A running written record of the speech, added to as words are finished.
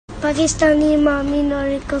पाकिस्तानी मामी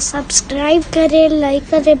नॉरी को सब्सक्राइब करें, लाइक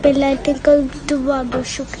करें, बेल आइकन को दबा दो।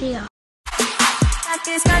 शुक्रिया।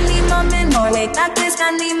 Pakistani mom in Norway,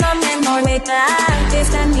 Pakistani mom in Norway,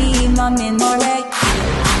 Pakistani mom in Norway.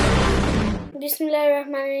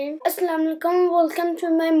 Bismillahirrahmanirrahim. Assalamu alaikum. Welcome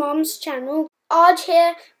to my mom's channel. आज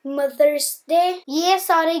है मदर्स डे। ये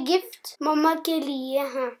सारे गिफ्ट मम्मा के लिए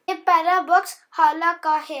हैं। ये पहला बॉक्स हाला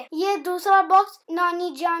का है, ये दूसरा बॉक्स नानी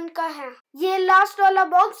जान का है, ये लास्ट वाला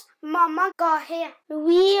बॉक्स मामा का है।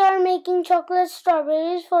 We are making chocolate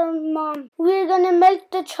strawberries for mom. We're gonna melt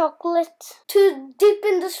the chocolate to dip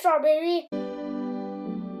in the strawberry.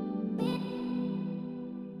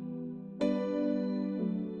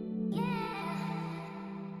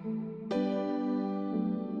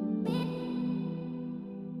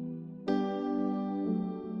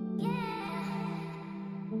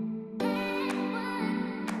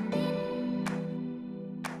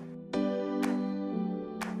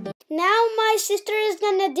 Now my sister is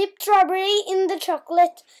gonna dip strawberry in the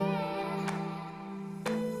chocolate.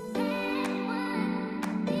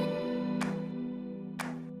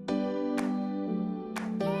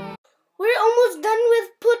 We're almost done with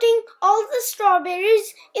putting all the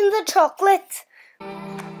strawberries in the chocolate.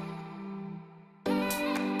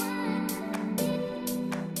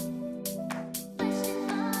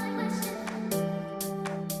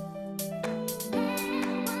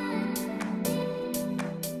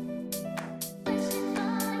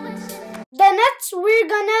 The nuts we're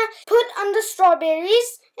gonna put on the strawberries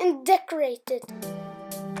and decorate it.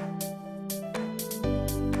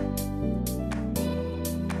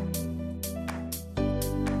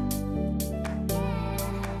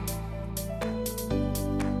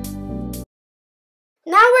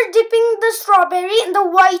 Now we're dipping the strawberry in the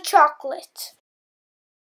white chocolate.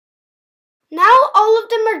 Now all of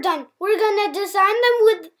them are done. We're gonna design them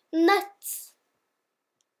with nuts.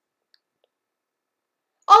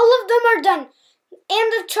 All of them are done,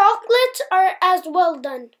 and the chocolates are as well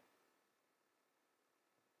done.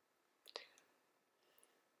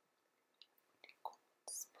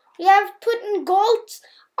 We have put in golds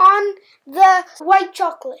on the white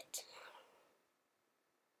chocolate.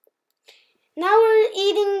 Now we're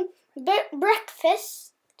eating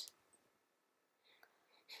breakfast.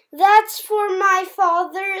 That's for my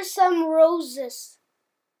father some roses.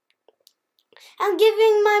 I'm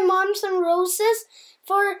giving my mom some roses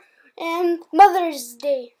for Mother's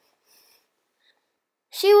Day.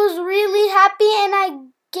 She was really happy and I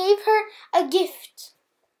gave her a gift.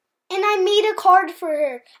 And I made a card for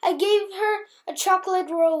her. I gave her a chocolate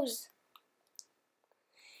rose.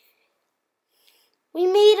 We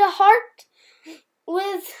made a heart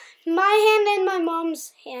with my hand and my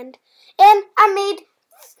mom's hand. And I made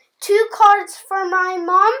 2 cards for my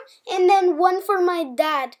mom and then 1 for my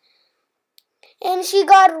dad. And she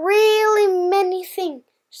got really many things.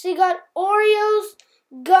 She got Oreos,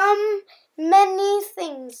 gum, many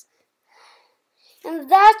things. And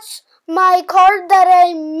that's my card that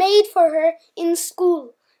I made for her in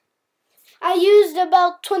school. I used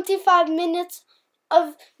about 25 minutes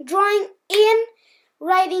of drawing and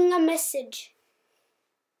writing a message.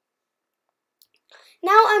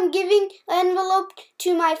 Now I'm giving an envelope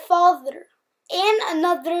to my father and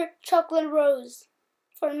another chocolate rose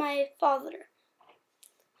for my father.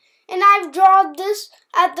 And I've drawn this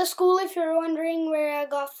at the school if you're wondering where I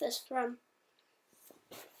got this from.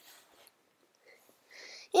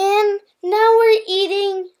 And now we're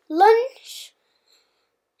eating lunch.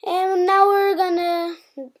 And now we're gonna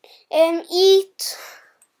eat.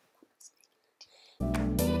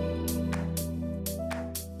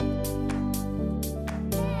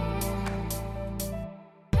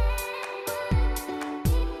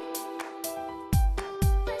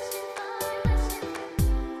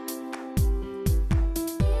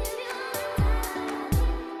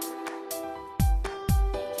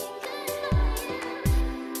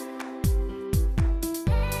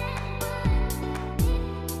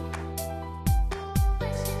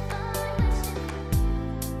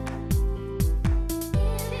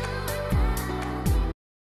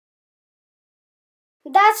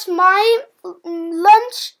 That's my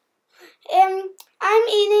lunch. I'm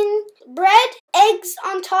eating bread, eggs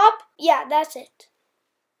on top. Yeah, that's it.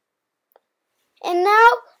 And now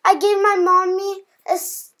I gave my mommy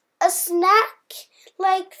a snack,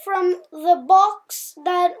 like from the box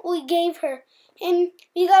that we gave her. And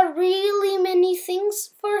we got really many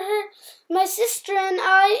things for her. My sister and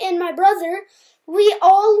I and my brother, we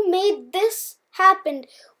all made this happen.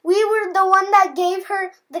 We were the one that gave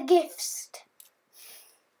her the gifts.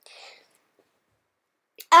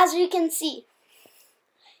 As you can see.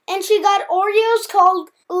 And she got Oreos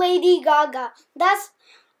called Lady Gaga. That's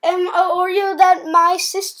a Oreo that my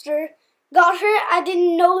sister got her. I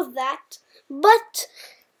didn't know that, but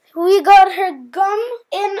we got her gum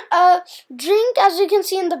in a drink, as you can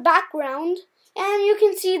see in the background, and you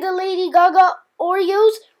can see the Lady Gaga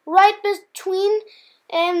Oreos right between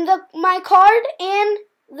my card and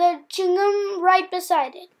the chewing gum right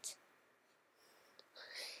beside it.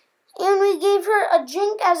 And we gave her a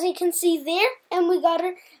drink, as you can see there, and we got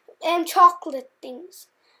her chocolate things.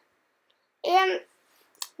 And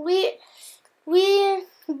we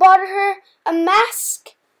bought her a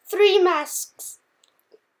mask, 3 masks,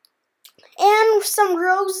 and some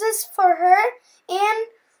roses for her, and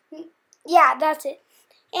yeah, that's it.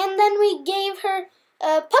 And then we gave her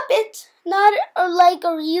a puppet, not like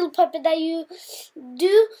a real puppet that you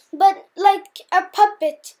do, but like a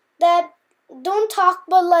puppet that don't talk,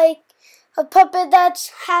 but like a puppet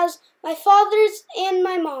that has my father's and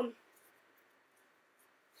my mom.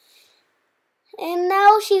 And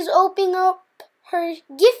now she's opening up her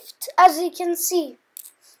gift, as you can see.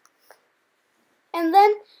 And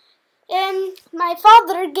then my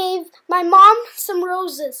father gave my mom some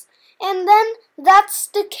roses. And then that's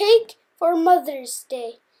the cake for Mother's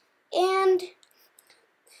Day. And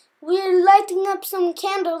we're lighting up some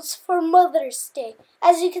candles for Mother's Day.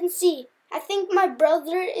 As you can see, I think my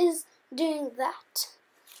brother is doing that.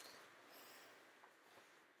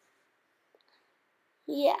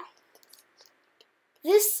 Yeah.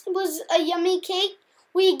 This was a yummy cake.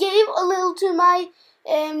 We gave a little to my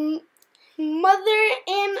mother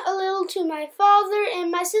and a little to my father and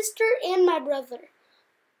my sister and my brother.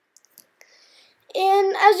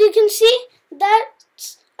 And as you can see,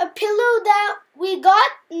 that's a pillow that we got,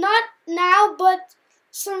 not now, but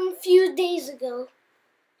some few days ago.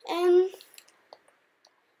 And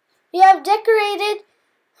we have decorated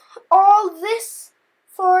all this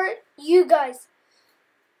for you guys.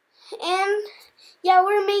 And yeah,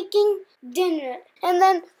 we're making dinner. And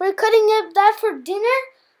then we're cutting up that for dinner,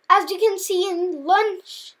 as you can see in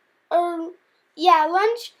lunch.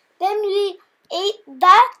 Lunch. Then we ate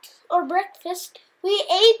that, or breakfast. We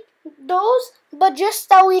ate those, but just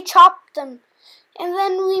that we chopped them. And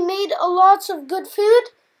then we made a lots of good food.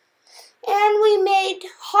 And we made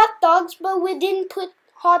hot dogs, but we didn't put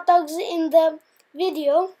hot dogs in the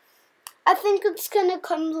video. I think it's gonna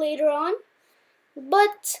come later on.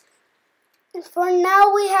 But for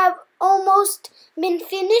now, we have almost been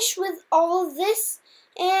finished with all of this,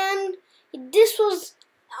 and this was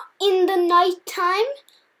in the night time.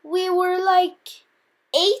 We were like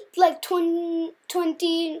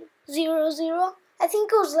 20:00. I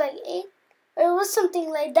think it was like 8, or it was something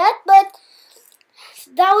like that. But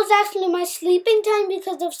that was actually my sleeping time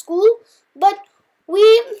because of school. But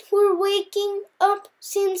we were waking up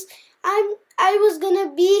since I was gonna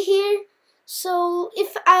be here. So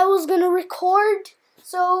if I was gonna record,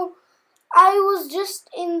 so I was just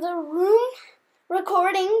in the room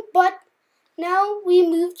recording, but now we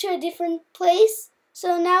moved to a different place.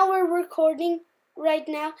 So now we're recording right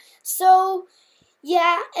now. So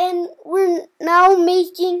yeah, and we're now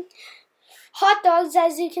making hot dogs,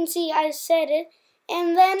 as you can see, I said it.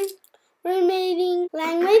 And then we're making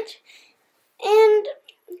language, and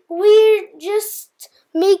we're just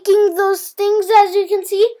making those things, as you can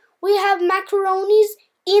see. We have macaronis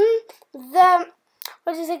in the,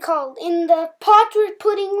 what is it called? In the pot we're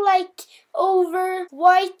putting like over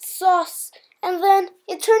white sauce. And then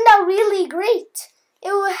it turned out really great.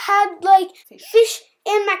 It had like fish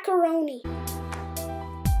and macaroni.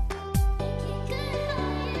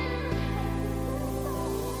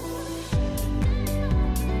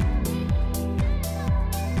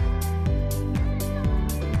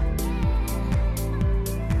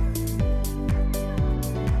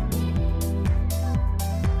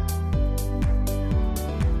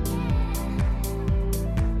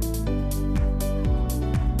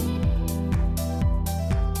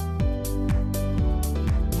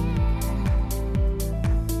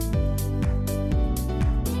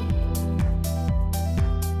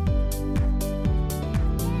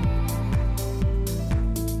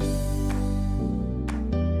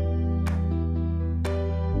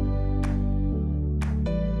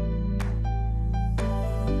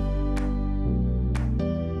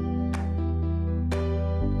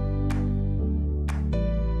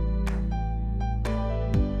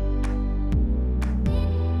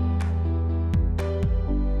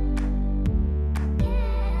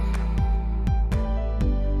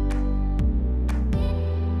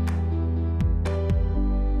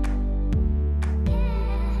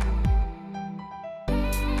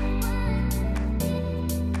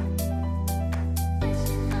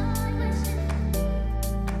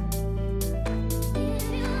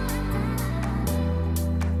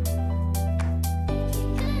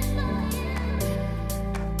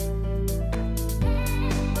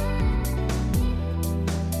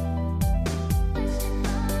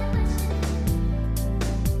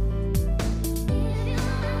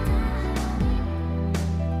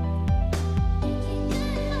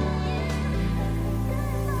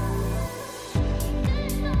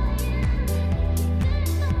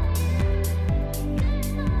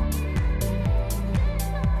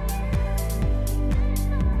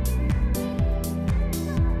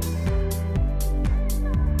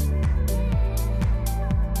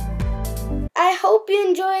 hope you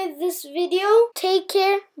enjoyed this video. Take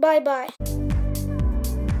care. Bye bye.